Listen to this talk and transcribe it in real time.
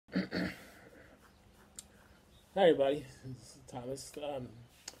Hi, everybody. This is Thomas. I'm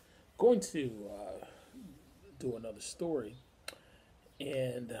going to do another story,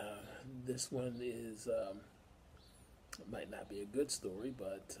 and this one is might not be a good story,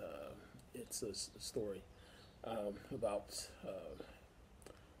 but it's a story about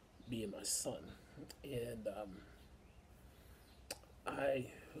me and my son, and I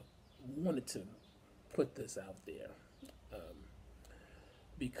wanted to put this out there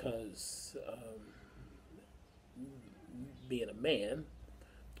because being a man,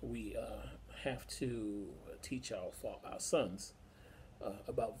 we have to teach our sons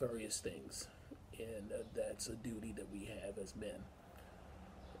about various things, and that's a duty that we have as men.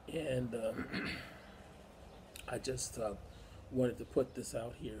 And I just wanted to put this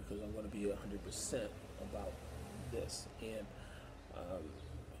out here because I'm going to be 100% about this, and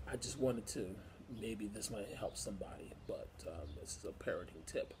I just wanted to maybe this might help somebody, but this is a parenting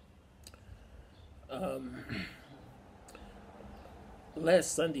tip.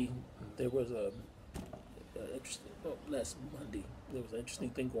 Last Sunday there was a interesting. Well, last Monday there was an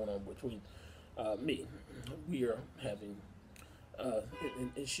interesting thing going on between me. We are having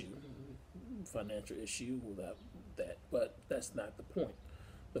an issue, financial issue without that, but that's not the point.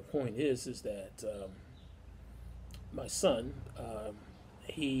 The point is that my son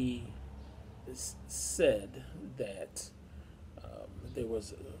he said that there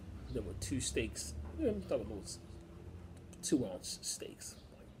was there were two steaks. I'm talking about 2 ounce steaks,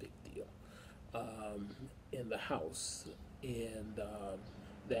 like big deal, in the house, and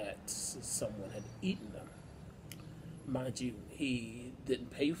that someone had eaten them. Mind you, he didn't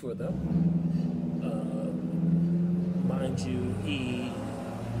pay for them. Mind you,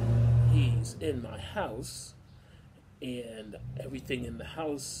 he's in my house, and everything in the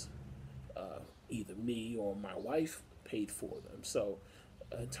house, either me or my wife paid for them. So,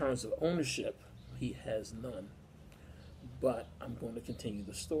 in terms of ownership, he has none. But I'm going to continue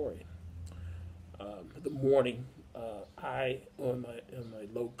the story. The morning, I on my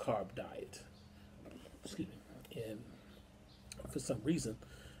low carb diet. Excuse me, and for some reason,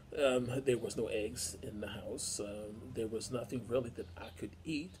 there was no eggs in the house. There was nothing really that I could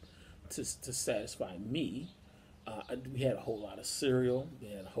eat to satisfy me. We had a whole lot of cereal, we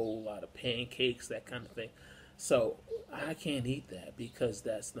had a whole lot of pancakes, that kind of thing. So I can't eat that because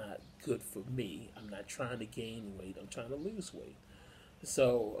that's not good for me. I'm not trying to gain weight, I'm trying to lose weight.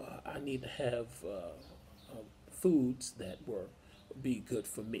 So I need to have foods that were be good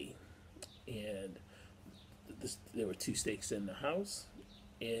for me. And there were two steaks in the house,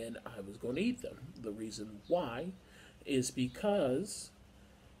 and I was going to eat them. The reason why is because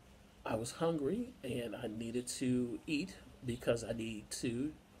I was hungry and I needed to eat because I need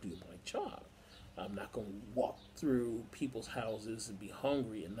to do my job. I'm not going to walk through people's houses and be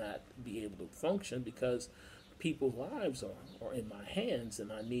hungry and not be able to function because people's lives are in my hands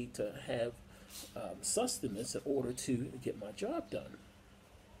and I need to have sustenance in order to get my job done.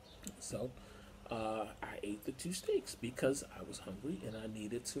 So I ate the two steaks because I was hungry and I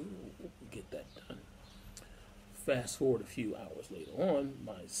needed to get that done. Fast forward a few hours later on,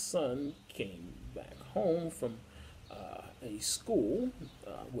 my son came back home from a school,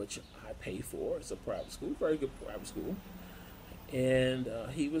 which I pay for. It's a private school, very good private school. And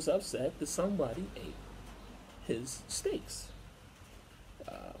he was upset that somebody ate his steaks.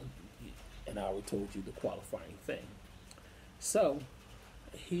 Uh, and I already told you the qualifying thing. So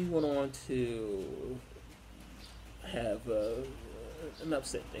he went on to have an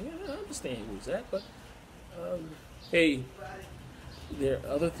upset thing. I understand where he's at, but hey, there are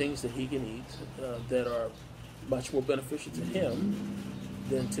other things that he can eat that are much more beneficial to him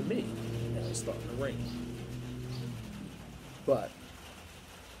than to me. Now it's starting to rain. But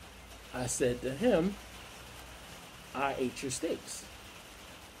I said to him, I ate your steaks.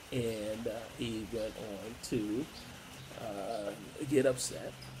 And he went on to get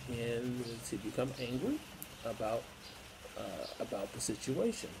upset and to become angry about about the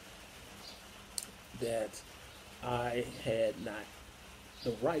situation. That I had not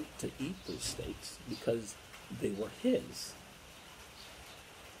the right to eat those steaks because they were his,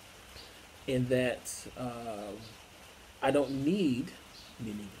 and that I don't need,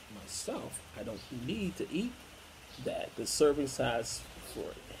 meaning myself, I don't need to eat that. The serving size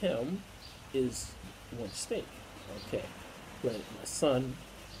for him is one steak. Okay, but my son,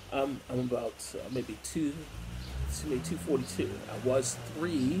 I'm about maybe 242. I was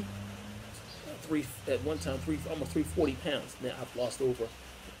three at one time, almost 340 pounds. Now I've lost over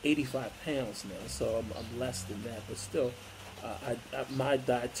 85 pounds now, so I'm less than that. But still, my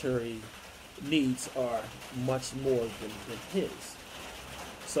dietary needs are much more than his.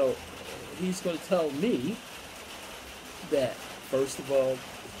 So he's going to tell me that, first of all,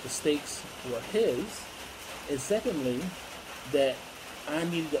 the steaks were his, and secondly, that I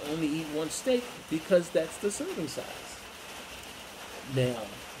needed to only eat one steak because that's the serving size. Now,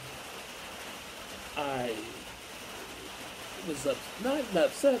 I was not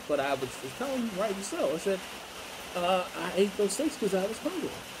upset, but I was telling him rightly so. I said, I ate those steaks because I was hungry.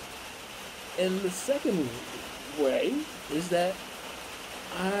 And the second way is that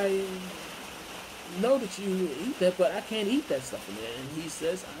I know that you eat that, but I can't eat that stuff in there. And he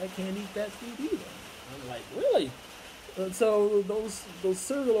says, I can't eat that food either. I'm like, really? So those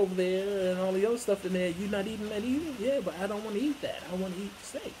cereal over there and all the other stuff in there, you're not eating that either? Yeah, but I don't want to eat that. I want to eat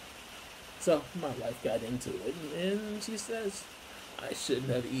steak. So my wife got into it, and she says, I shouldn't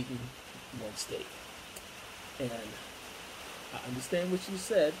have eaten one steak. And I understand what you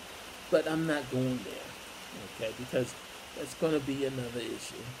said, but I'm not going there, okay, because that's going to be another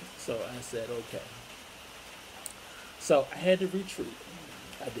issue. So I said, okay. So I had to retreat.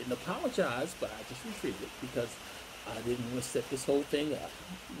 I didn't apologize, but I just retreated because I didn't want to set this whole thing up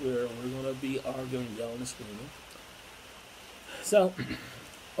where we're going to be arguing, yelling, and screaming. So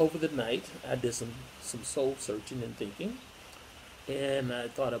over the night, I did some soul searching and thinking, and I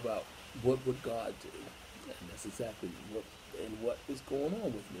thought about what would God do, and that's exactly what was going on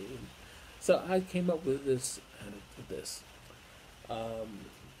with me. And so I came up with this,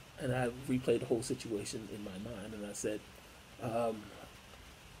 and I replayed the whole situation in my mind, and I said,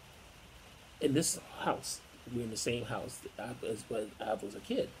 in this house, we're in the same house as when I was a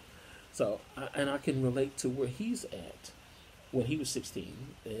kid, so I can relate to where he's at when he was 16,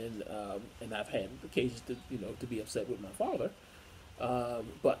 and I've had occasions to be upset with my father,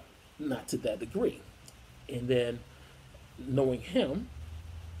 but not to that degree. And then knowing him,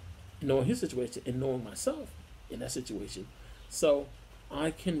 knowing his situation, and knowing myself in that situation, so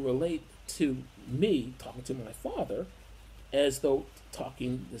I can relate to me talking to my father as though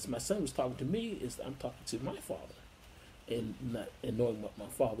as my son was talking to me, as I'm talking to my father, and knowing what my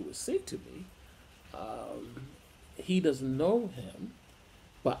father would say to me. He doesn't know him,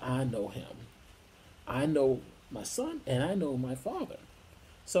 but I know him. I know my son, and I know my father.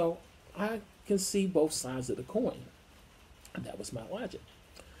 So I can see both sides of the coin. And that was my logic.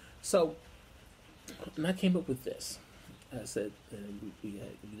 So, and I came up with this. I said, and we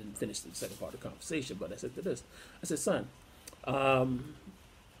didn't finish the second part of the conversation, but I said to this. I said, son,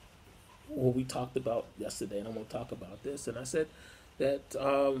 what we talked about yesterday, and I'm going to talk about this, and I said that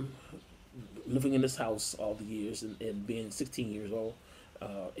living in this house all the years and being 16 years old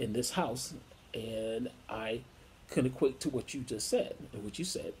in this house, and I can equate to what you just said, and what you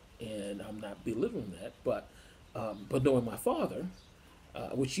said, and I'm not belittling that, but knowing my father,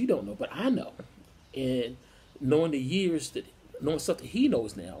 which you don't know, but I know, and knowing the years knowing stuff that he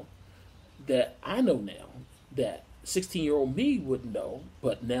knows now, that I know now, that 16-year-old me wouldn't know,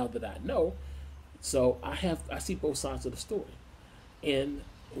 but now that I know, so I see both sides of the story. And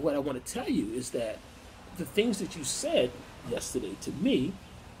what I want to tell you is that the things that you said yesterday to me,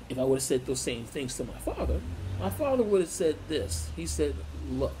 if I would have said those same things to my father would have said this. He said,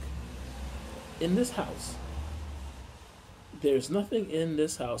 look, in this house, there's nothing in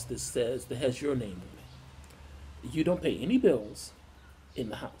this house that has your name on it. You don't pay any bills in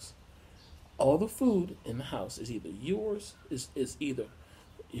the house. All the food in the house is either yours, is either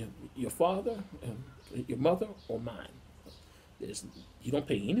your father, your mother, or mine. You don't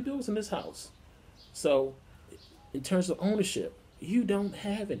pay any bills in this house. So, in terms of ownership, you don't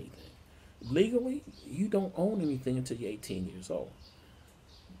have anything. Legally, you don't own anything until you're 18 years old.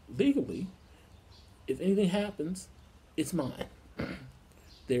 Legally, if anything happens, it's mine.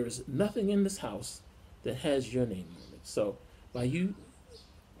 There is nothing in this house that has your name on it. So, by you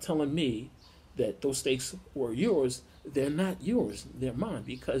telling me that those steaks were yours, they're not yours. They're mine,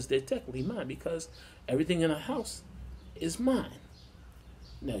 because they're technically mine, because everything in the house is mine.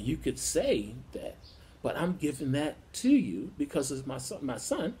 Now, you could say that, but I'm giving that to you because as my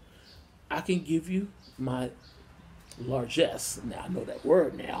son, I can give you my largesse. Now, I know that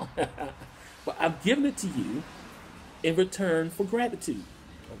word now. But I'm giving it to you in return for gratitude.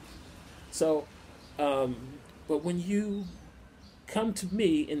 So, but when you come to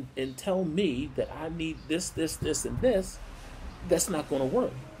me and tell me that I need this, and this, that's not going to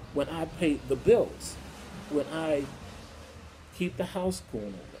work. When I pay the bills, when I keep the house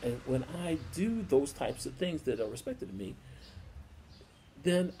going, and when I do those types of things that are respected to me,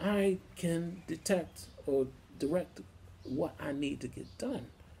 then I can detect or direct what I need to get done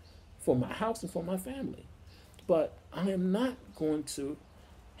for my house and for my family. But I am not going to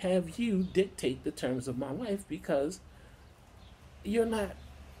have you dictate the terms of my life, because you're not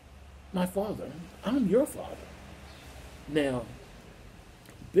my father. I'm your father. Now,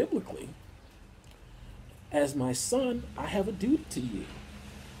 biblically, as my son, I have a duty to you,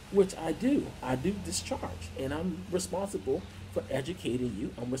 which I do. I do discharge, and I'm responsible for educating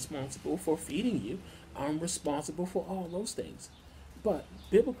you. I'm responsible for feeding you. I'm responsible for all those things. But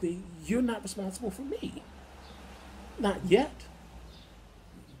biblically, you're not responsible for me. Not yet.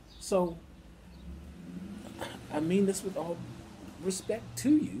 So, I mean this with all respect to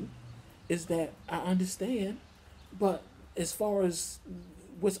you, is that I understand, but as far as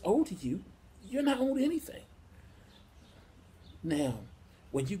what's owed to you, you're not owed anything. Now,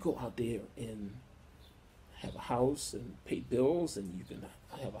 when you go out there and have a house and pay bills, and you can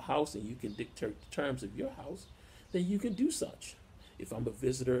have a house and you can dictate the terms of your house, then you can do such. If I'm a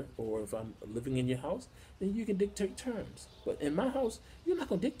visitor or if I'm living in your house, then you can dictate terms. But in my house, you're not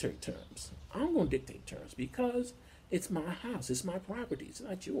going to dictate terms. I'm going to dictate terms because it's my house, it's my property, it's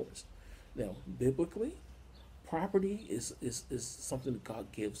not yours. Now, biblically, property is something that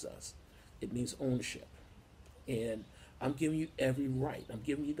God gives us. It means ownership. And I'm giving you every right. I'm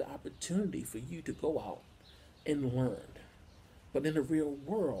giving you the opportunity for you to go out and learn. But in the real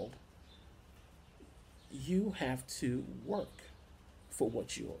world, you have to work for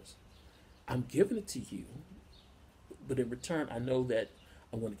what's yours. I'm giving it to you, but in return, I know that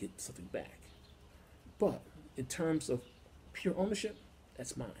I want to get something back. But in terms of pure ownership,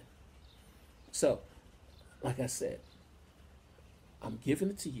 that's mine. So, like I said, I'm giving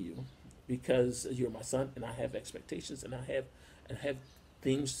it to you because you're my son, and I have expectations, and I have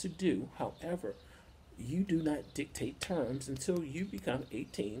things to do. However, you do not dictate terms until you become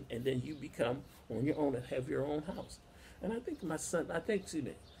 18, and then you become on your own and have your own house. And I think my son, I think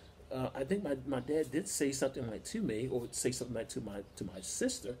my dad did say something like to me, or say something like to my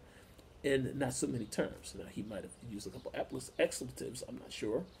sister, in not so many terms. Now, he might have used a couple expletives. I'm not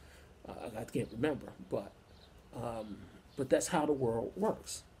sure. I can't remember, but that's how the world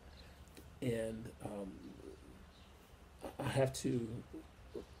works, and I have to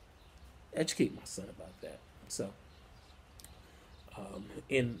educate my son about that. So,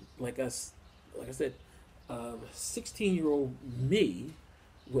 and like I said, 16-year-old me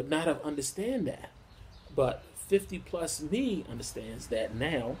would not have understand that, but 50 plus me understands that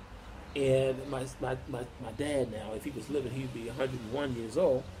now. And my dad now, if he was living, he'd be 101 years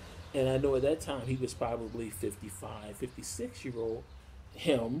old. And I know at that time he was probably 55, 56-year-old.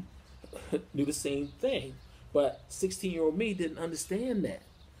 Him knew the same thing. But 16-year-old me didn't understand that.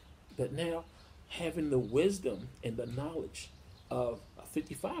 But now, having the wisdom and the knowledge of a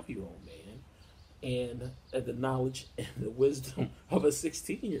 55-year-old man, and the knowledge and the wisdom of a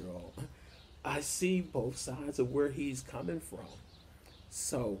 16-year-old, I see both sides of where he's coming from.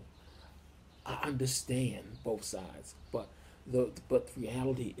 So I understand both sides, but the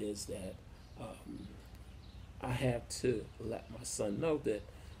reality is that I have to let my son know that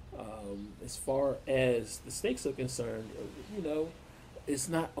as far as the stakes are concerned, it's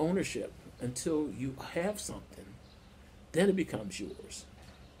not ownership until you have something, then it becomes yours.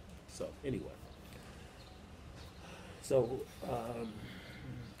 So anyway, I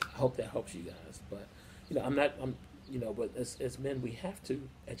hope that helps you guys. But but as men, we have to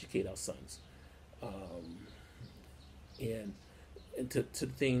educate our sons, and to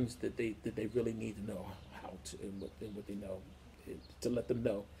things that they really need to know how to, and what they know, to let them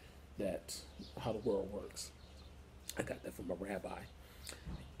know that how the world works. I got that from a rabbi,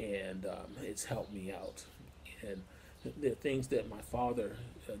 and it's helped me out. And there are things that my father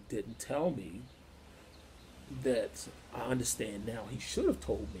didn't tell me that I understand now. He should have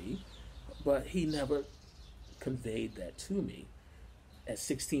told me, but he never conveyed that to me as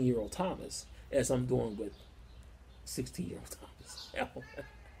 16-year-old Thomas, as I'm doing with 16-year-old Thomas.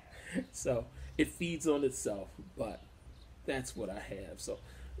 So it feeds on itself, but that's what I have. So,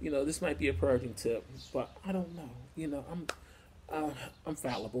 this might be a parenting tip, but I don't know. I'm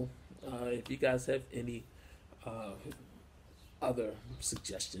fallible. If you guys have any other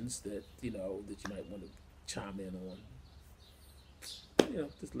suggestions that that you might want to chime in on,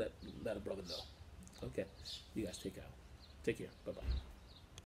 just let a brother know. Okay, you guys take care. Bye bye.